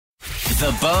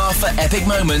The bar for epic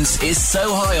moments is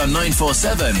so high on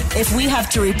 947. If we have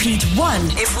to repeat one,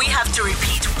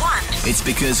 It's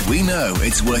because we know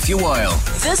it's worth your while.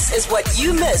 this is what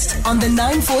you missed on the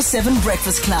 947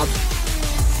 Breakfast Club.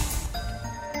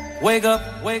 Wake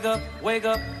up, wake up, wake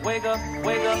up, wake up,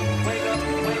 wake up, wake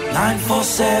up, wake up.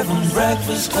 947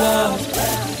 Breakfast Club.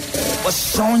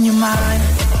 What's on your mind?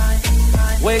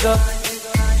 Wake up,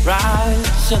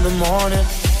 rise in the morning.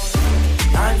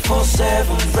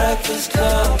 947 Breakfast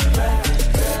Club.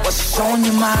 What's on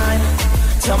your mind?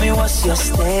 Tell me what's your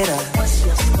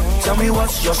status. Tell me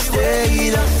what's your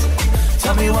status.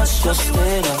 Tell me what's your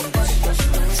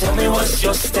status. Tell me what's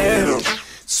your status.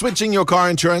 Switching your car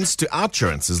insurance to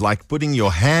OutSurance is like putting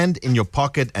your hand in your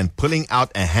pocket and pulling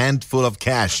out a handful of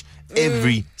cash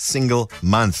every single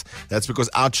month. That's because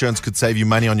OutSurance could save you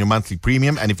money on your monthly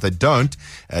premium, and if they don't,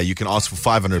 you can ask for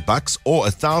 $500 or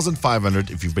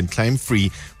 $1,500 if you've been claim free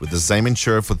with the same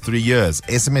insurer for 3 years.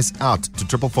 SMS out to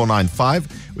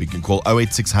 44495, or you can call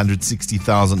 08600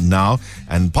 60,000 now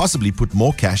and possibly put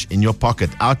more cash in your pocket.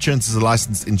 OutSurance is a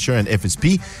licensed insurer and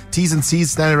FSP. T's and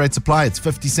C's, standard rates apply. It's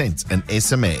 50 cents an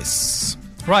SMS.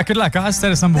 Right, good luck, guys.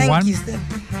 Status number one. Thank you,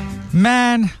 Steph.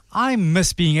 Man, I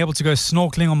miss being able to go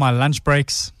snorkeling on my lunch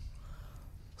breaks.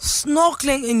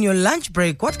 Snorkeling in your lunch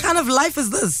break? What kind of life is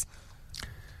this?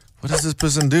 What does this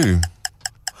person do?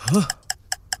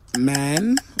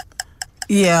 Man,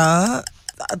 Yeah,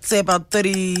 I'd say about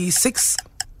 36.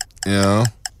 Yeah.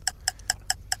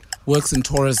 works in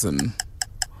tourism.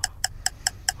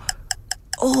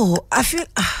 Oh, I feel...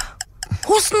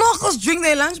 who snorkels during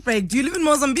their lunch break? Do you live in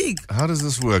Mozambique? How does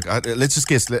this work? Let's just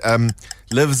guess.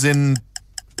 Lives in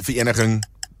Vereniging,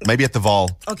 maybe at the Val.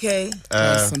 Okay.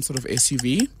 Some sort of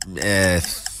SUV.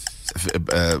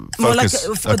 More like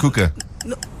Focus. a Kuka.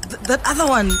 No, that other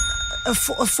one. A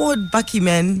Ford Bucky,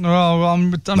 man. Well,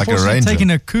 I'm unfortunately Ranger. taking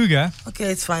a Cougar.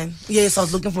 Okay, it's fine. Yes, I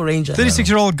was looking for Ranger.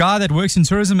 36-year-old guy that works in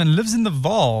tourism and lives in the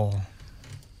Val.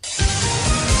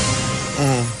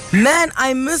 Man,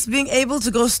 I miss being able to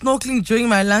go snorkeling during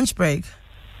my lunch break.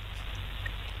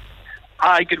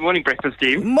 Hi, good morning, breakfast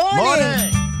team.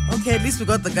 Morning. Okay, at least we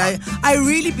got the guy. I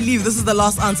really believe this is the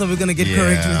last answer we're going to get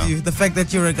correct with you. The fact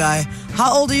that you're a guy.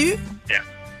 How old are you? Yeah,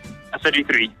 I'm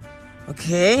 33.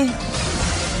 Okay.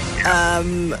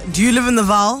 Do you live in the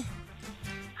Val?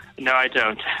 No, I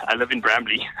don't. I live in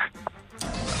Bramley.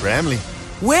 Bramley.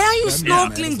 Where are you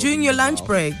snorkeling during your lunch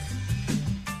break?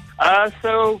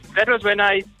 So that was when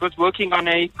I was working on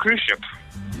a cruise ship.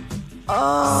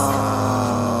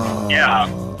 Oh. Yeah.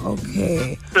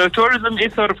 Okay. So tourism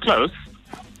is sort of close.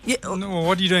 Yeah. No,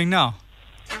 what are you doing now?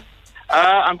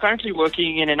 I'm currently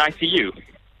working in an ICU.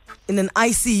 In an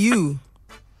ICU?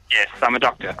 Yes, I'm a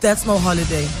doctor. That's no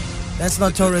holiday. That's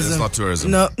not tourism. It's not tourism.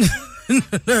 No.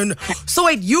 No. So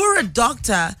wait, you're a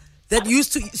doctor that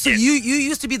used to... So Yes. you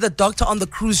used to be the doctor on the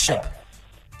cruise ship.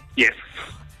 Yes.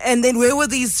 And then where were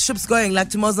these ships going? Like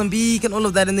to Mozambique and all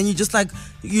of that. And then you just like,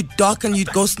 you'd dock and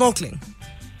you'd go snorkeling.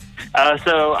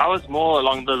 So I was more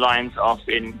along the lines of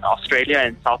in Australia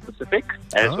and South Pacific,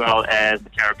 as well as the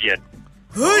Caribbean.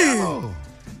 Hey!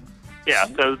 Yeah,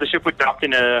 so the ship would dock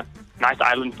in a nice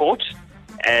island port,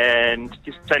 and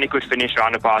this only could finish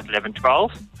around about 11,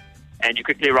 12. And you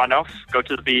quickly run off, go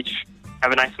to the beach,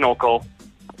 have a nice snorkel,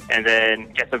 and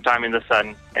then get some time in the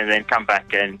sun, and then come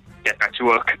back and get back to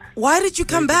work. Why did you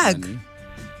come back?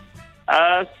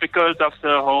 Because of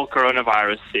the whole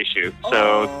coronavirus issue.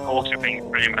 So all shipping is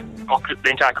pretty much, the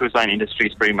entire cruise line industry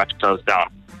is pretty much closed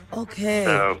down. Okay.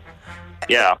 So,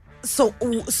 yeah. So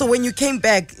when you came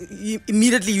back,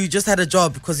 immediately you just had a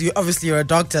job because you're a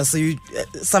doctor. So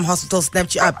some hospital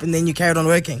snapped you up and then you carried on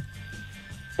working.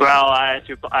 Well, I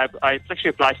actually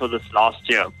applied for this last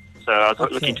year. So I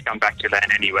was looking to come back to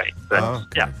land anyway. But,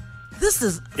 yeah. This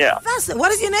is Yeah. fascinating.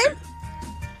 What is your name?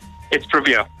 It's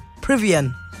Privia.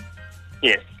 Privian.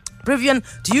 Yes. Privian,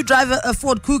 do you drive a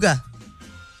Ford Cougar?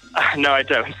 No, I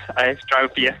don't. I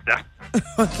drive a Fiesta.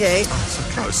 Okay.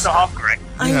 So half correct.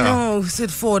 I know, we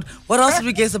said Ford. What else did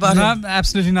we guess about him? No,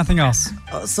 absolutely nothing else.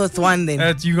 Oh, so it's one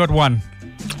then. You got one.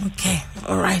 Okay,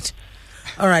 all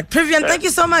right. Privian, thank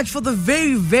you so much for the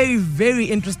very, very, very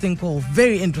interesting call.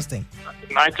 Very interesting.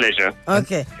 My pleasure.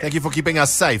 Okay. Thank you for keeping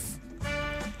us safe.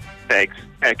 Thanks.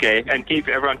 Okay, and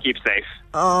everyone keep safe.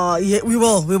 Yeah, we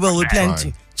will. We plan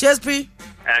to. Cheers, Pri.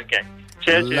 Okay.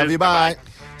 Cheers. Love you, bye.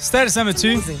 Status number 2.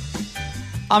 Amazing.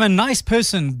 I'm a nice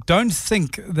person. Don't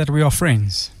think that we are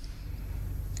friends.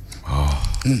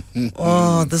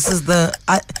 Oh, this is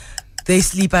they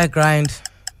sleep, I grind.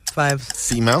 Vibes.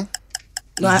 Female?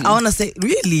 No, I want to say,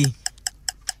 really?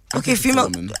 Okay,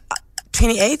 female.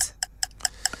 28?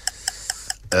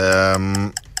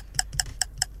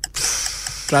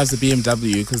 drives a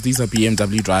BMW because these are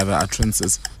BMW driver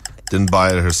utterances. Didn't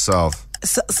buy it herself.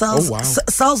 Sells Oh, wow.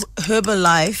 sells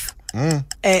Herbalife.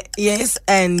 Yes,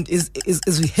 and is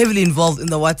heavily involved in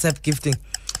the WhatsApp gifting.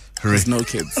 There's no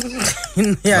kids.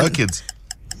 Yeah. No kids.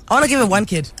 I want to give her one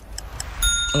kid.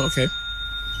 Oh, okay.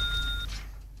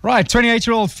 Right,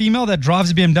 28-year-old female that drives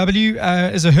a BMW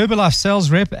is a Herbalife sales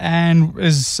rep and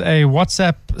is a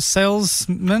WhatsApp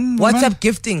salesman. WhatsApp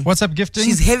gifting. WhatsApp gifting.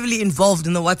 She's heavily involved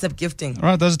in the WhatsApp gifting. All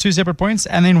right, those are two separate points.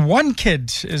 And then one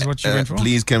kid is what you went for.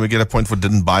 Please, can we get a point for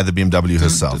didn't buy the BMW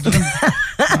herself?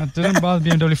 Didn't buy the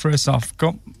BMW for herself.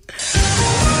 Go.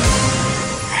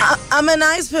 I'm a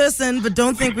nice person, but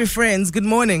don't think we're friends. Good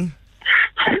morning.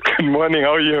 Good morning,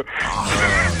 how are you?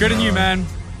 Good on you, man.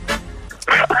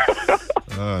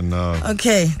 Oh, no.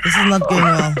 Okay, this is not going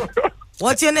well.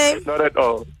 What's your name? Not at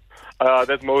all.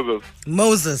 That's Moses.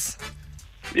 Moses.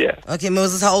 Yeah, Okay,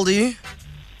 Moses, how old are you?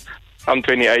 I'm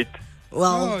 28.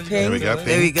 Well, Oh, Ping. there we go,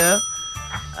 There we go.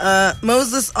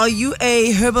 Moses, are you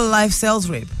a Herbalife sales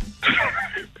rep?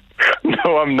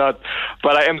 No, I'm not.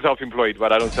 But I am self-employed,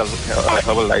 but I don't sell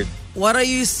Herbalife. What are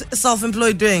you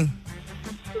self-employed doing?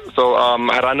 So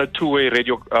I run a two-way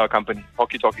radio company,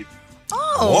 Hockey Talkie.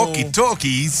 Oh.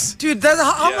 Walkie-talkies. Dude,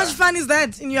 how much fun is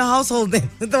that in your household then?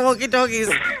 With the walkie-talkies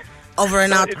over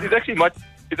and out. It's actually much.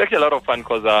 It's actually a lot of fun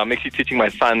because I'm actually teaching my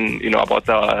son, about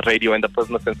the radio and the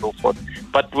business and so forth.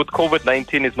 But with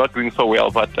COVID-19, it's not doing so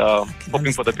well. But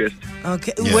hoping for the best.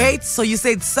 Okay, Yeah. wait, so you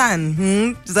said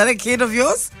son. Is that a kid of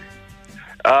yours?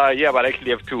 Yeah, but I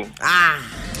actually have two.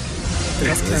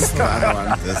 This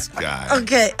guy.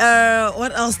 Okay,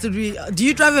 what else did we... Do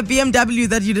you drive a BMW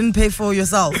that you didn't pay for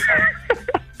yourself?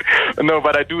 No,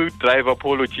 but I do drive a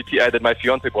Polo GTI that my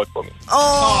fiance bought for me.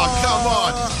 Oh, come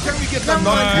on. Can we get the Come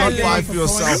on, not buy Alex. for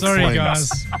yourself? Sorry, points? guys.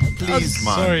 Please,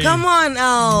 man. Sorry. Come on,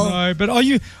 Al. No, but are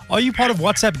you part of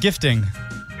WhatsApp gifting?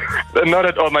 Not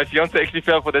at all. My fiance actually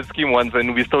fell for that scheme once,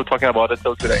 and we're still talking about it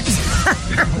till today.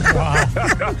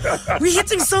 We're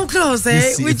hitting so close,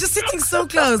 eh? see, We're just hitting so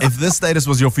close. If this status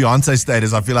was your fiance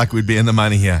status, I feel like we'd be in the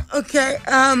money here. Okay,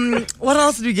 what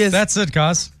else did you guess? That's it,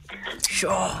 guys.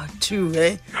 Sure, two,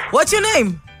 eh? What's your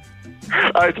name?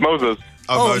 It's Moses.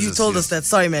 Oh, Moses, you told yes. us that.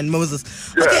 Sorry, man, Moses.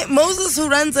 Yeah. Okay, Moses, who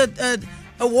runs a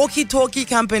walkie-talkie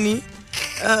company.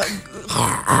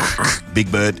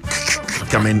 Big Bird,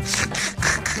 come in.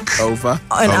 Over.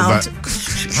 And Over. out.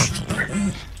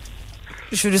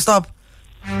 Should we stop?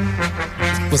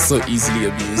 Was so easily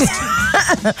abused.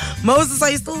 Moses,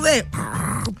 are you still there?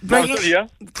 Breaking- Yeah.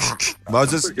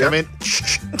 Moses, come in.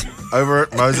 Over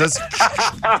it, Moses.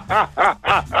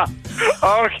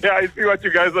 Okay, I see what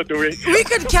you guys are doing. We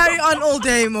could carry on all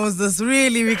day, Moses.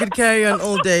 Really, we could carry on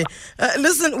all day.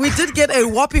 Listen, we did get a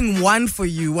whopping 1 for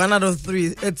you. 1 out of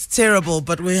 3. It's terrible,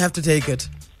 but we have to take it.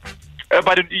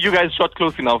 But you guys shot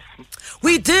close enough.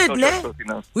 We did, Shot ne? close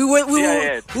enough. We were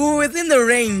Yeah. within the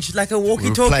range, like a We were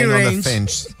walkie-talkie playing on the range.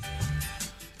 fence.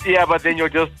 Yeah, but then you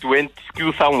just went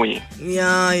skew somewhere.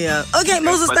 Yeah. Okay,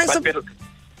 Moses,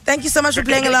 thank you so much for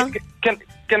playing along. Can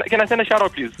I send a shout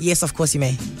out, please? Yes, of course you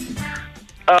may.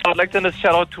 I'd like to send a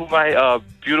shout out to my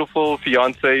beautiful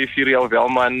fiance, Firiel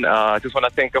Velman. I just want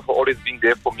to thank her for always being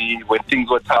there for me when things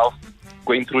were tough,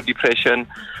 going through depression.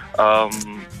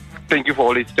 Thank you for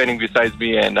always standing beside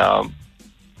me and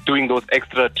doing those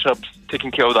extra trips,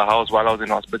 taking care of the house while I was in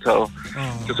hospital.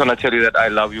 Just want to tell you that I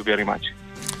love you very much.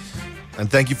 And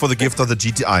thank you for the gift of the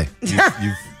GTI.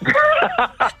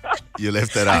 You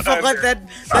left that I out. forgot that.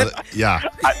 Yeah,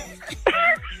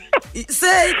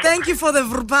 Say thank you for the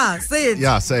vrpa. Say it.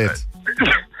 yeah, say it.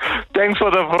 Thanks for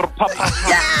the...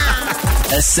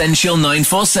 Essential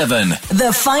 947.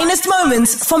 The finest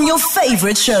moments from your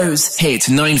favorite shows. Hit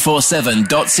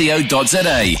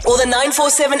 947.co.za. Or the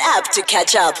 947 app to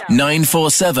catch up.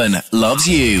 947 loves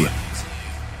you.